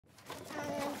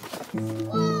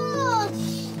Squash!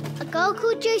 A girl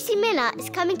called Josie Miller is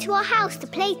coming to our house to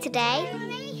play today. Hey,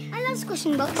 Mummy. I love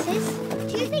squashing boxes.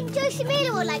 Do you think Josie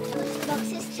Miller will like squashing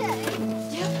boxes too?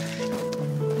 Yep.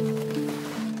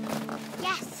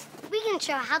 Yes, we can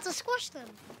show her how to squash them.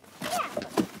 Yeah.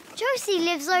 Josie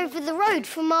lives over the road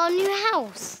from our new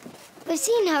house. We've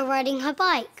seen her riding her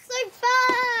bike. So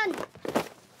fun!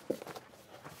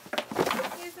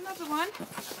 Here's another one.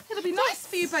 It'll be nice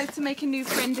for you both to make a new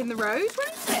friend in the road,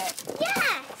 won't it?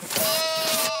 Yes!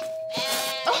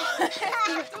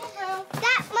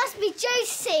 That must be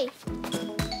Josie.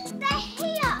 They're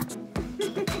here.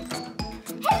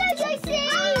 Hello, Josie.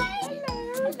 Hi.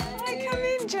 Hello. Hi, come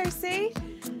in, Josie.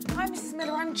 Hi, Mrs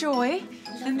Miller. I'm Joy,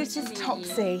 and this is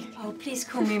Topsy. Oh, please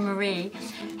call me Marie.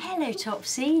 Hello,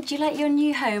 Topsy. Do you like your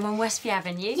new home on Westview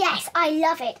Avenue? Yes, I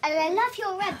love it. And I love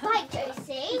your red bike,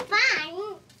 Josie.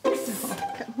 Thanks.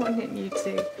 Come on in, you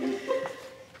two.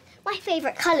 My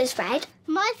favourite colour's red.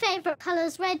 My favourite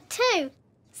colour's red too.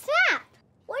 Snap!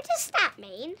 What does snap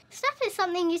mean? Snap is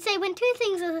something you say when two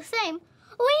things are the same,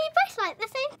 or when you both like the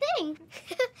same thing.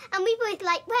 And we both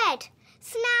like red.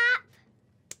 Snap!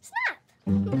 Snap!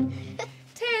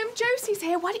 Tim, Josie's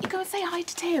here. Why don't you go and say hi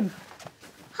to Tim?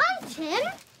 Hi, Tim.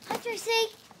 Hi,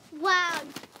 Josie. Wow,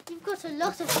 you've got a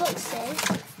lot of boxes.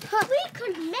 We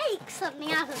could make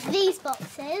something out of these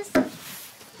boxes.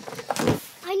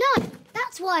 I know.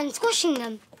 That's why I'm squashing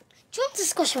them. Do you want to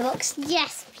squash a box?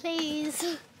 Yes, please.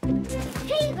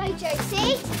 Here you go,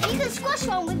 Josie. You can squash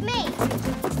one with me.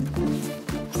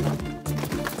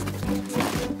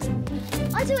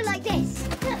 I do it like this.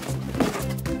 Look.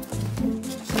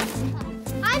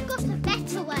 I've got a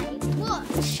better way.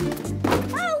 Watch.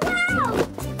 Oh, wow!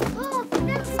 Oh,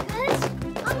 that's good.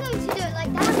 I'm going to do it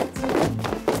like that.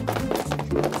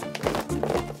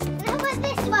 And how about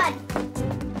this one?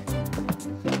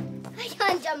 I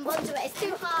can't jump onto it. It's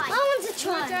too high. I want to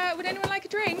try. Would anyone like a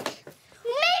drink?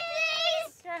 Me,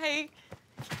 please! Okay.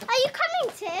 Are you coming,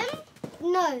 Tim?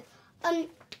 No. I'm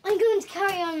going to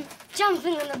carry on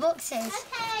jumping on the boxes.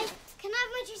 Okay. Can I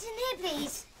have my juice in here,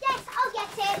 please? Yes, I'll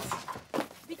get it.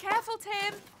 Be careful,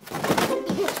 Tim.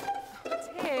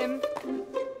 Tim.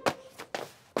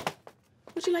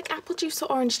 Would you like apple juice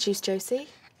or orange juice, Josie?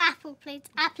 Apple, please.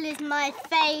 Apple is my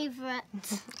favourite.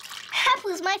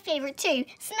 Apple's my favourite too.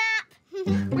 Snap!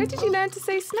 Where did you learn to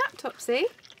say snap, Topsy?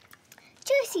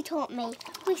 Josie taught me.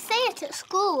 We say it at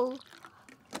school.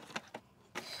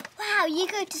 Wow, you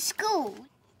go to school?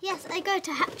 Yes, I go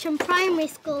to Hatcham Primary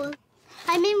School.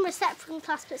 I'm in reception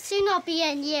class, but soon I'll be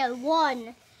in year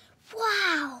 1.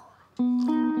 Wow.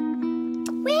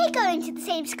 We're going to the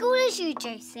same school as you,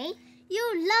 Josie.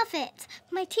 You'll love it.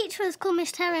 My teacher is called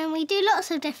Miss Terry and we do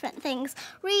lots of different things.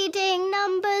 Reading,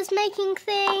 numbers, making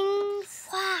things.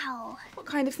 Wow. What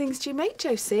kind of things do you make,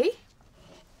 Josie?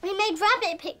 We made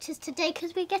rabbit pictures today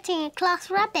because we're getting a class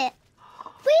rabbit.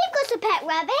 We've got a pet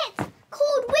rabbit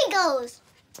called Wiggles.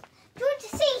 Do you want to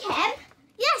see him?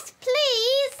 Yes,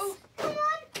 please. Oh. Come on.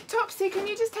 Topsy, can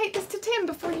you just take this to Tim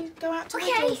before you go out to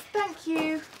Wiggles? Thank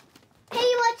you. Here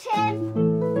you are, Tim.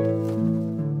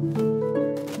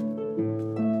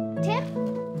 Tim?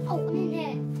 Oh, I'm in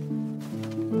here.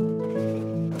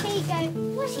 Here you go.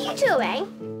 What are you doing?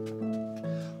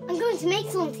 I'm going to make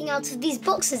something out of these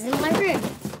boxes in my room.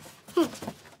 Don't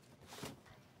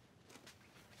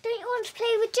you want to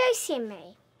play with Josie and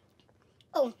me?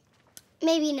 Oh,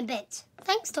 maybe in a bit.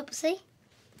 Thanks, Topsy.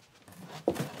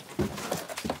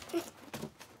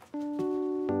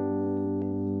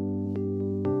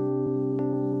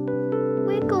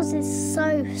 Wiggles is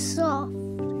so soft.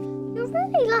 You're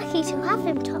really lucky to have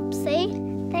him, Topsy.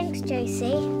 Thanks,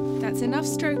 Josie. That's enough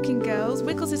stroking, girls.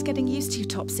 Wiggles is getting used to you,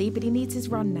 Topsy, but he needs his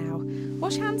run now.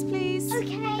 Wash hands, please.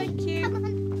 OK. Thank you. Come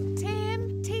on.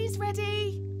 Tim, tea's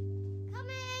ready.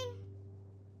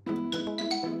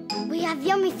 Coming. We have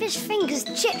yummy fish fingers,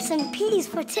 chips and peas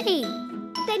for tea.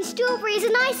 Then strawberries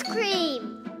and ice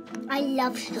cream. I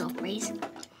love strawberries.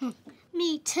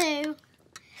 Me too.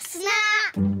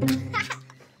 Snap!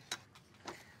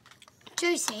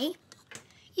 Josie,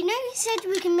 you know you said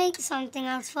we can make something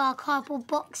out of our cardboard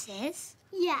boxes?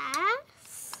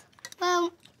 Yes.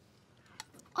 Well,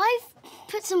 I've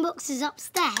put some boxes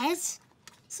upstairs.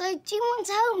 So do you want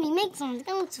to help me make something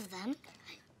out of them?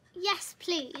 Yes,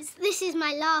 please. This is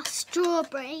my last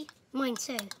strawberry. Mine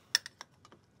too.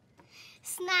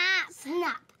 Snap!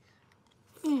 Snap.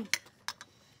 Thank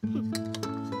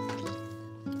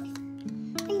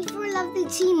you for a lovely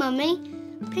tea, Mummy.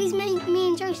 Please make me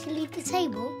and Josie leave the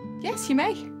table. Yes, you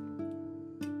may.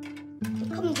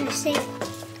 Come on, Josie.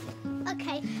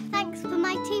 OK, thanks for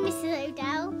my tea, Mrs.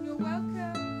 O'Dell. You're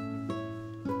welcome.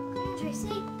 Come on,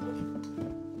 Josie.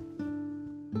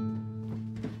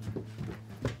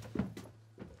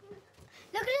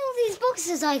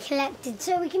 boxes I collected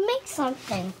so we can make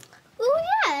something. Oh,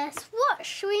 yes. What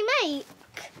should we make?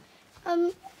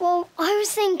 Well, I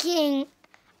was thinking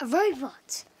a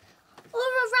robot. Or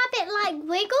a rabbit like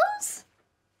Wiggles?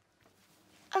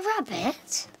 A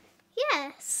rabbit?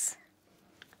 Yes.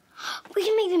 We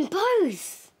can make them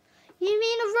both. You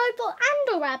mean a robot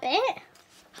and a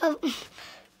rabbit?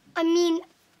 I mean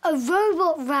a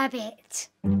robot rabbit.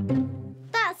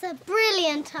 That's a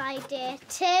brilliant idea,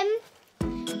 Tim.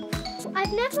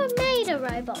 I've never made a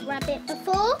robot rabbit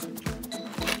before.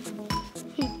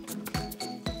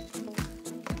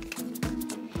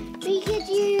 We could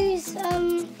use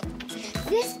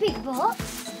this big box,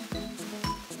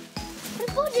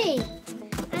 the body,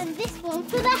 And this one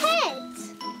for the head.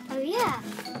 oh yeah.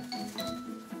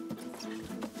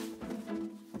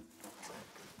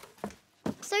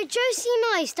 So Josie and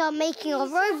I start making a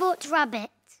robot rabbit,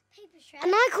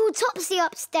 and I called Topsy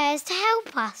upstairs to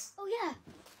help us. Oh, yeah.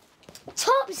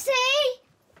 Topsy,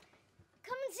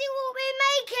 come and see what we're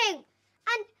making,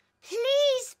 and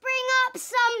please bring up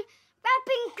some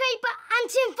wrapping paper and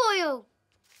tinfoil.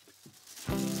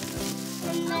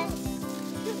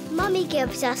 Mummy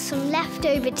gives us some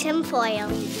leftover tinfoil,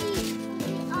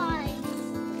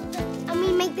 and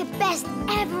we make the best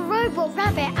ever robot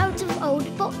rabbit out of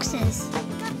old boxes.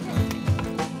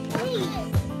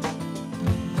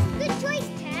 Good choice,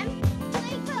 Tim.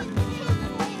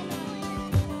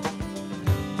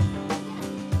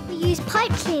 We use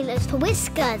pipe cleaners for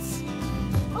whiskers.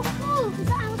 Oh, cool. Is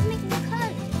that how to make them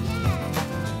curly?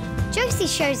 Yeah. Josie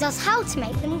shows us how to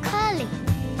make them curly.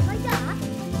 Like that?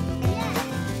 Yeah.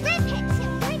 Rip it,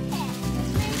 Tim. Rip it.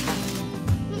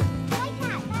 Like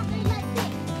that. Like this.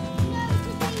 No,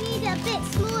 because we need a bit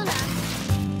smaller.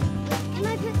 Can I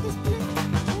put this blue?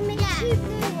 We'll make two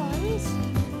blue ones.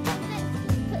 Let's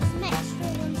put some extra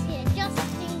ones here, just in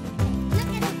case. Look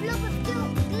at the blob of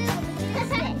glue on the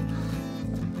plastic.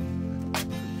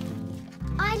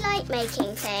 I like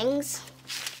making things.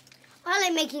 I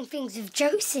like making things with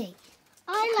Josie.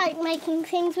 I like making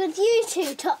things with you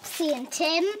two, Topsy and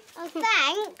Tim. Oh,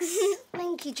 thanks.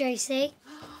 Thank you, Josie.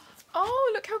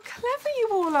 Oh, look how clever you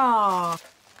all are.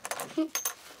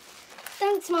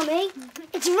 Thanks, Mummy.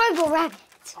 It's a robot rabbit.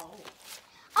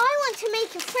 I want to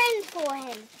make a friend for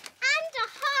him. And a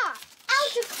heart.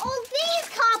 Out of all these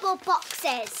cardboard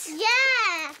boxes.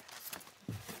 Yeah.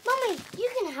 Mummy, you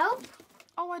can help.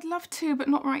 Oh, I'd love to, but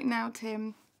not right now,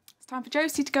 Tim. It's time for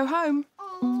Josie to go home.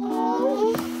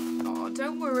 Oh. Oh,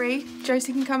 don't worry.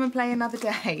 Josie can come and play another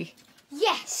day.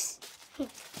 Yes. Or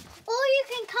you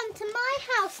can come to my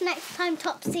house next time,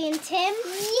 Topsy and Tim.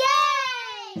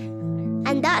 Yay!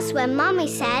 And that's when Mummy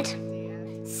said,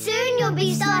 soon you'll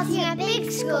be starting at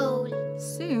big school.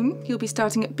 Soon, you'll be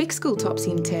starting at big school,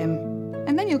 Topsy and Tim.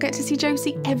 And then you'll get to see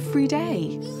Josie every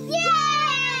day.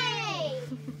 Yay!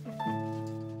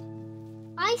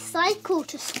 I cycle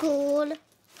to school.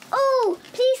 Oh,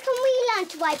 please can we learn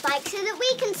to ride bikes so that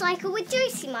we can cycle with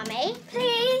Josie, Mummy?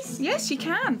 Please? Yes, you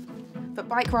can. But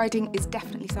bike riding is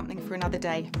definitely something for another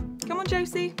day. Come on,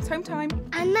 Josie. It's home time.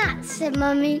 And that, said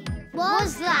Mummy,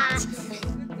 Was that?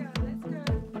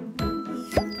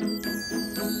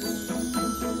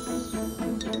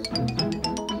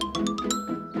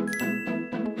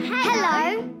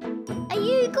 hello. Are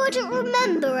you good at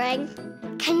remembering?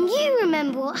 Can you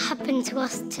remember what happened to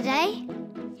us today?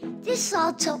 This is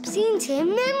our Topsy and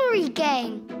Tim memory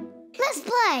game. Let's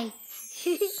play.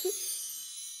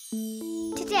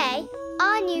 Today,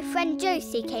 our new friend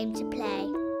Josie came to play.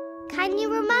 Can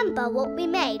you remember what we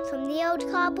made from the old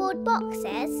cardboard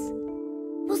boxes?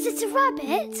 Was it a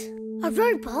rabbit, a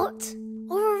robot,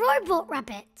 or a robot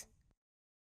rabbit?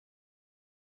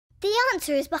 The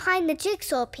answer is behind the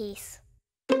jigsaw piece.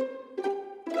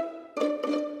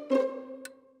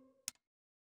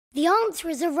 The answer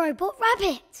is a robot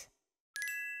rabbit.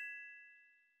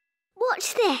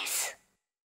 Watch this.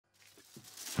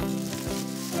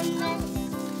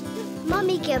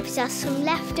 Mummy gives us some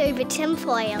leftover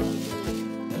tinfoil.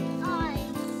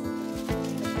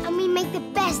 And we make the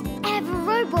best ever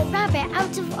robot rabbit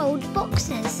out of old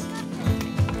boxes.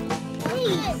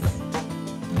 Please.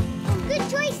 Oh, good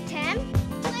choice, Tim.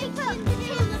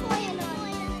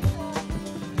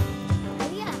 Oh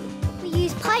yeah, we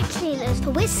use pipe cleaners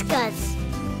for whiskers.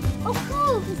 Oh,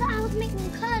 cool. Is that how to make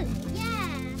them curly? Yeah.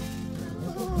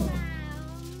 Oh.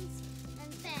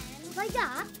 And then... Like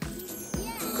that?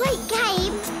 Yeah. Great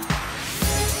game.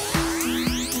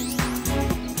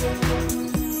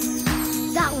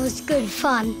 That was good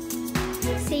fun.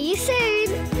 See you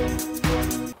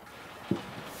soon.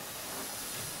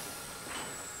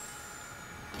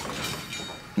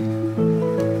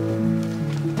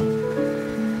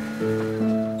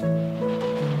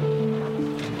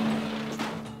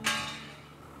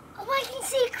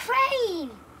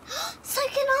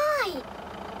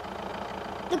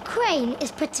 The crane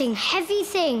is putting heavy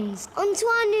things onto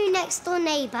our new next-door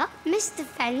neighbour, Mr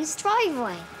Fen's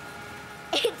driveway.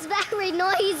 It's very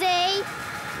noisy.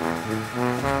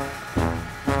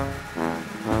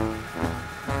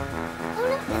 Oh,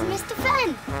 look, there's Mr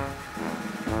Fen.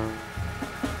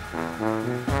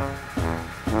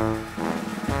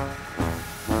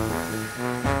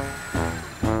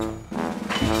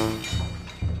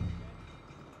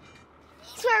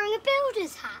 He's wearing a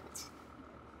builder's hat.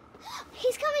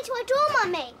 He's coming to our door,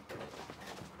 Mummy.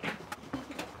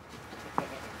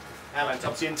 Hello,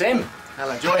 Topsy and Tim.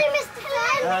 Hello, Joy. Hello, Mr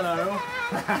Fen. Hello.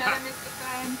 Hello, Mr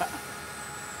Fen.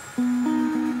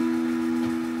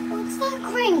 What's that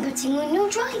crane putting on your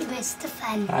drive, Mr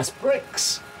Fen? That's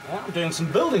bricks. Yeah, I'm doing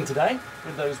some building today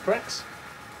with those bricks.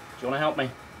 Do you want to help me?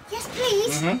 Yes,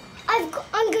 please.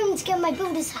 I'm going to get my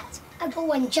builder's hat. I've got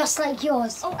one just like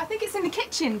yours. Oh, I think it's in the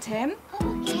kitchen, Tim.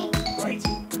 Okay. Great. Is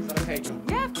that okay, Joy?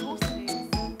 Yeah, of course it is.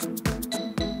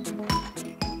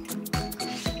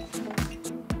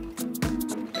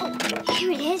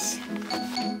 Here it is.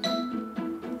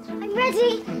 I'm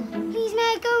ready. Please may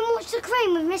I go and watch the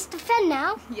crane with Mr Fen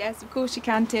now? Yes, of course you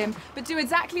can, Tim. But do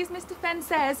exactly as Mr Fen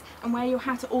says and wear your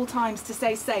hat at all times to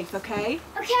stay safe, OK?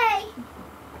 Okay.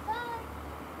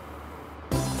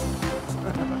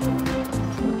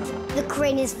 The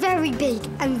crane is very big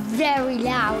and very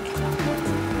loud.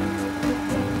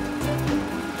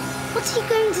 What are you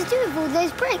going to do with all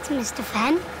those bricks, Mr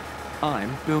Fen?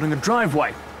 I'm building a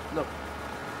driveway. Look.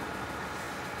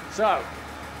 So,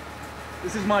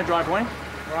 this is my driveway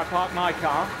where I park my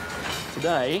car.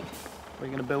 Today, we're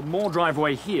going to build more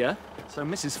driveway here so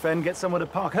Mrs Fen gets somewhere to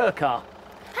park her car.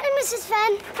 Hello, Mrs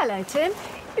Fen. Hello, Tim.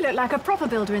 You look like a proper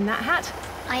builder in that hat.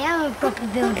 I am a proper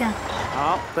builder.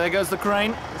 Oh, there goes the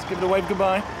crane. Let's give it a wave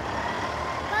goodbye.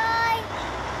 Bye.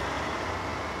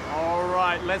 All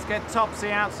right, let's get Topsy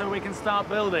out so we can start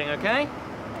building, okay?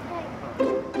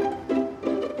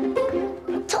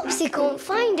 Topsy can't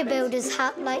find a builder's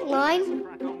hat like mine,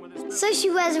 so she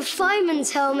wears a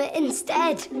fireman's helmet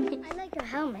instead. I like your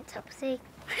helmet, Topsy.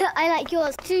 I like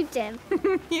yours too, Tim.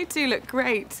 You two look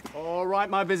great. All right,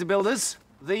 my busy builders.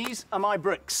 These are my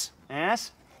bricks,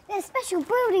 yes? They're special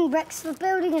building bricks for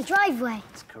building a driveway.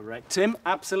 That's correct, Tim.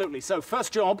 Absolutely. So,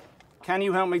 first job, can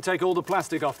you help me take all the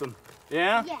plastic off them?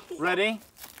 Yeah? Yes. Ready?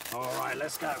 All right,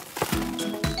 let's go.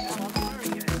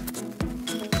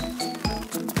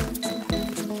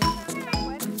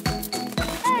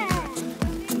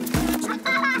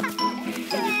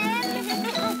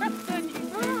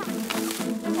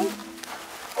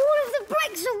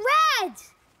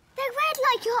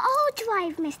 Like your old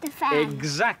drive, Mr Fen.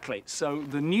 Exactly. So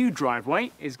the new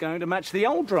driveway is going to match the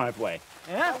old driveway.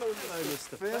 Yeah? Hello,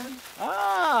 Mr Fen.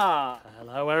 Ah!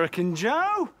 Hello, Eric and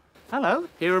Joe. Hello.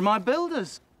 Here are my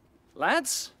builders.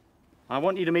 Lads, I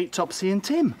want you to meet Topsy and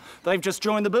Tim. They've just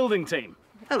joined the building team.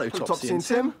 Hello, Topsy and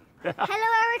Tim. Hello,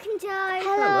 Eric and Joe.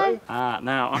 Hello. Ah,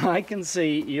 now, I can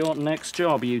see your next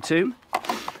job, you two.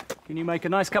 Can you make a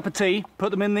nice cup of tea,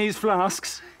 put them in these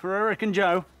flasks for Eric and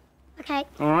Joe? Okay.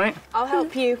 All right? I'll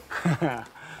help you.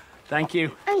 Thank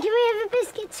you. And can we have a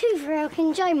biscuit too for Eric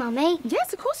and Joe, Mummy?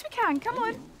 Yes, of course we can. Come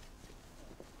on.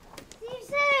 See you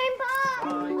soon.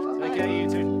 Bye. Take care, you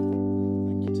two.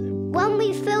 Thank you, Tim. When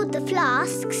we filled the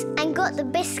flasks and got the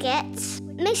biscuits,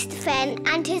 Mr Fen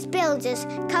and his builders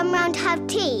come round to have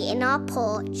tea in our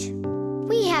porch.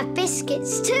 We have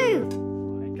biscuits too.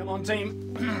 Right, come on,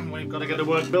 team. We've got to get to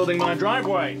work building my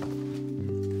driveway.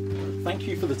 Thank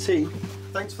you for the tea.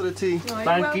 Thanks for the tea.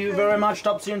 Thank you very much,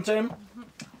 Topsy and Tim.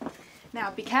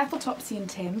 Now, be careful, Topsy and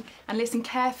Tim, and listen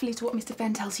carefully to what Mr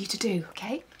Fen tells you to do,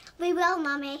 OK? We will,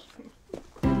 Mummy.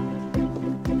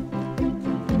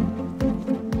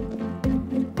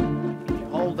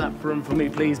 Hold that broom for me,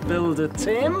 please, Builder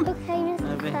Tim. Okay,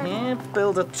 Mr Over Fen. here.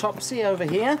 Builder Topsy over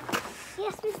here.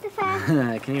 Yes, Mr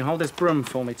Fen. Can you hold this broom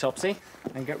for me, Topsy?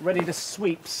 And get ready to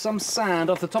sweep some sand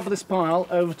off the top of this pile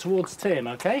over towards Tim,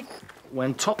 OK?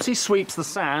 When Topsy sweeps the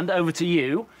sand over to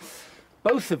you,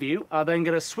 both of you are then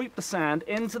going to sweep the sand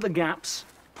into the gaps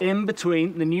in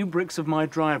between the new bricks of my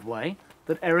driveway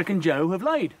that Eric and Joe have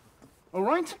laid. All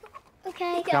right?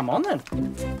 Okay. Come on, then.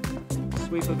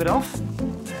 Sweep a bit off.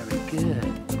 Very good.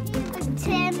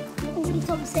 Tim. Oh,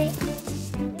 Topsy.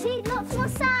 Need lots more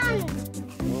sand.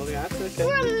 Oh, yeah, that's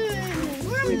okay.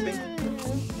 Sweeping.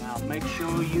 Now, make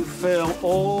sure you fill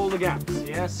all the gaps.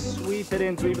 Yes, sweep it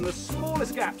into even the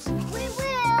smallest gaps. We will.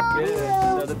 Good.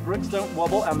 So the bricks don't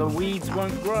wobble and the weeds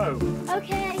won't grow.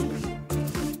 Okay.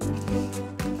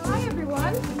 Hi,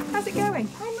 everyone. How's it going?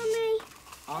 Hi, Mummy.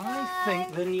 I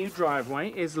think the new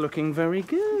driveway is looking very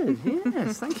good.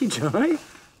 Yes, thank you, Joy.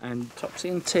 And Topsy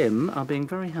and Tim are being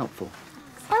very helpful.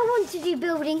 I want to do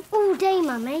building all day,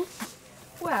 Mummy.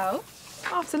 Well,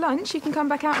 after lunch, you can come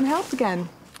back out and help again.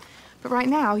 But right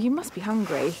now, you must be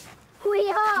hungry.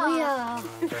 We are. We are.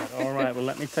 All right, well,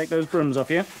 let me take those brooms off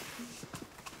you.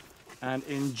 And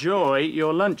enjoy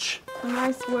your lunch.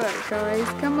 Nice work, guys.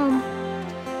 Come on.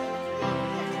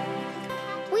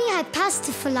 We had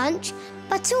pasta for lunch,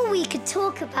 but all we could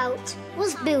talk about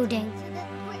was building. So the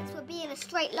bricks would be in a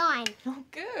straight line. Oh,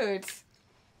 good.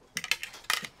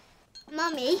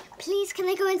 Mummy, please can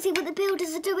I go and see what the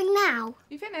builders are doing now?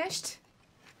 You finished?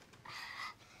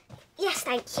 Yes,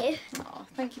 thank you. Oh,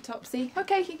 thank you, Topsy.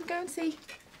 OK, you can go and see.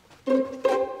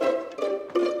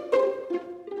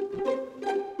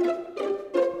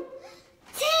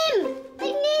 Tim!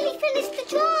 They've nearly finished the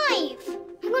drive.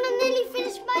 Hang on, I'm nearly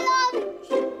finished my lunch.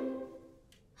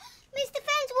 Mr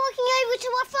Fen's walking over to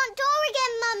our front door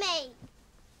again, Mummy.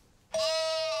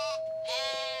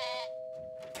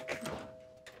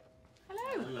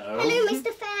 Hello. Hello,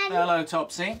 Mr Fen. Hello,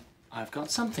 Topsy. I've got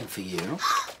something for you.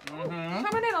 Come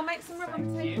on in, I'll make some room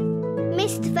on the table.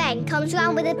 Mr. Fen comes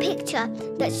round with a picture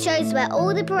that shows where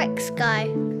all the bricks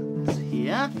go.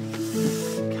 Here.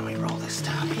 Can we roll this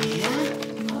down here?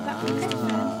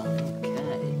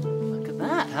 Okay. Look at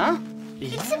that, huh?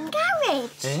 It's a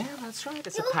garage. Yeah, that's right.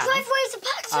 It's a Your pattern. driveway's a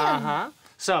pattern. Uh-huh.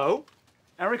 So,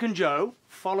 Eric and Joe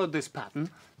followed this pattern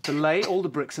to lay all the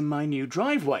bricks in my new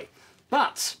driveway.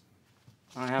 But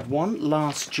I have one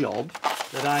last job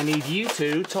that I need you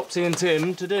two, Topsy and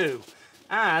Tim, to do.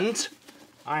 And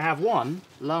I have one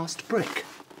last brick.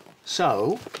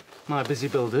 So, my busy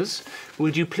builders,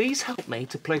 would you please help me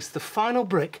to place the final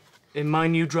brick in my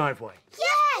new driveway? Yes,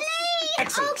 please.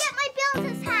 Excellent. I'll get my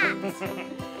builder's hat.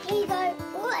 Here you go.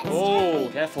 Oh,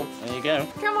 careful. There you go.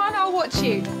 Come on, I'll watch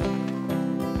you.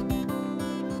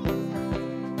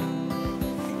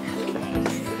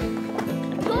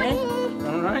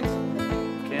 All right.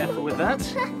 Careful with that.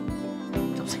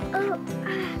 Topsy.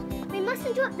 We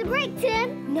mustn't drop the brick,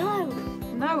 Tim. No.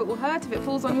 No, it will hurt if it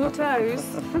falls on your toes.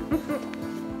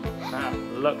 Now,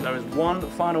 look, there is one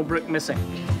final brick missing.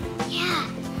 Yeah.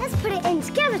 Let's put it in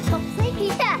together, Topsy.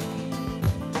 Yeah.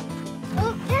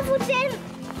 Oh, careful, Tim.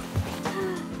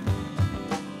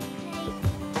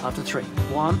 After 3.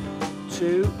 1,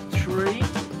 2, 3.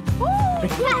 Pat, pat,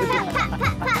 pat,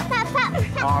 pat, pat, pat,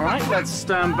 pat. All right, let's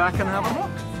stand back and have a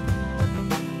look.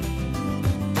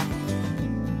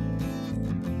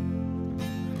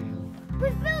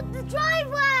 We've built the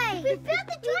driveway. We've built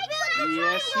the driveway.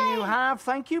 Yes, you have.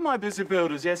 Thank you, my busy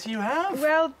builders. Yes, you have.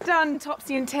 Well done,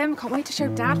 Topsy and Tim. Can't wait to show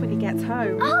Dad when he gets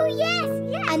home. Oh, yes,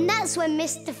 yes. And that's when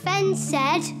Mr. Fen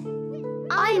said,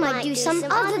 I might do some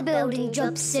other building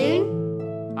jobs soon.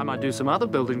 I might do some other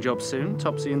building jobs soon,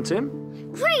 Topsy and Tim.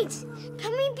 Great.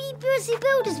 Can we be busy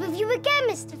builders with you again,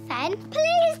 Mr. Fen?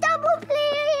 Please, Double,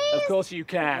 please. Of course you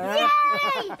can. Yay!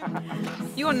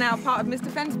 You're now part of Mr.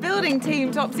 Fen's building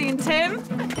team, Topsy and Tim.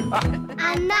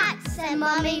 And that, said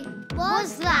Mummy,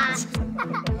 was that.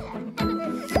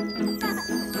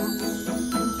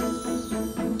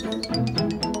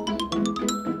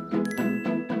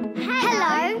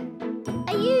 Hello.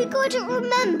 Are you good at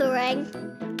remembering?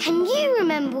 Can you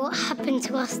remember what happened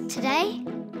to us today?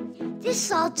 This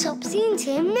is our Topsy and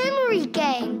Tim memory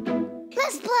game.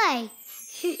 Let's play.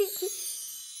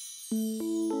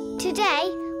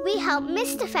 Today, we helped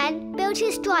Mr. Fen build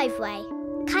his driveway.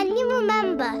 Can you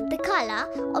remember the colour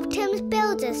of Tim's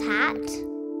builder's hat?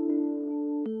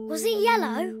 Was it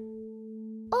yellow?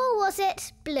 Or was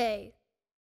it blue?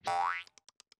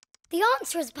 The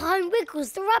answer is behind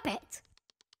Wiggles the rabbit.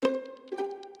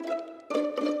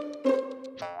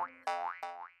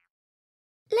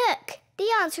 Look, the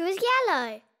answer is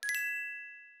yellow.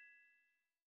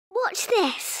 Watch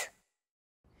this.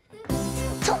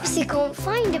 Topsy can't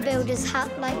find a builder's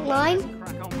hat like mine,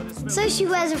 so she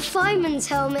wears a fireman's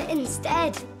helmet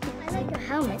instead. I like your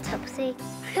helmet, Topsy.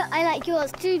 I like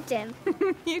yours too, Tim.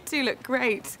 You two look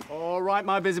great. All right,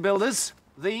 my busy builders.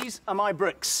 These are my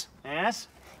bricks. Yes?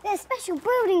 They're special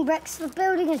building bricks for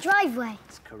building a driveway.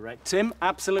 That's correct, Tim.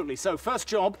 Absolutely. So, first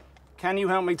job, can you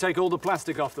help me take all the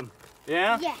plastic off them?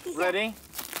 Yeah? Yes. Ready?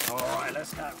 All right,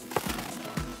 let's go.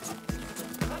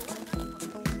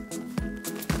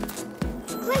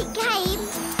 Great game.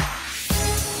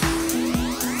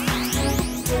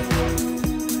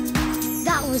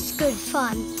 That was good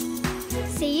fun.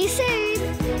 See you soon.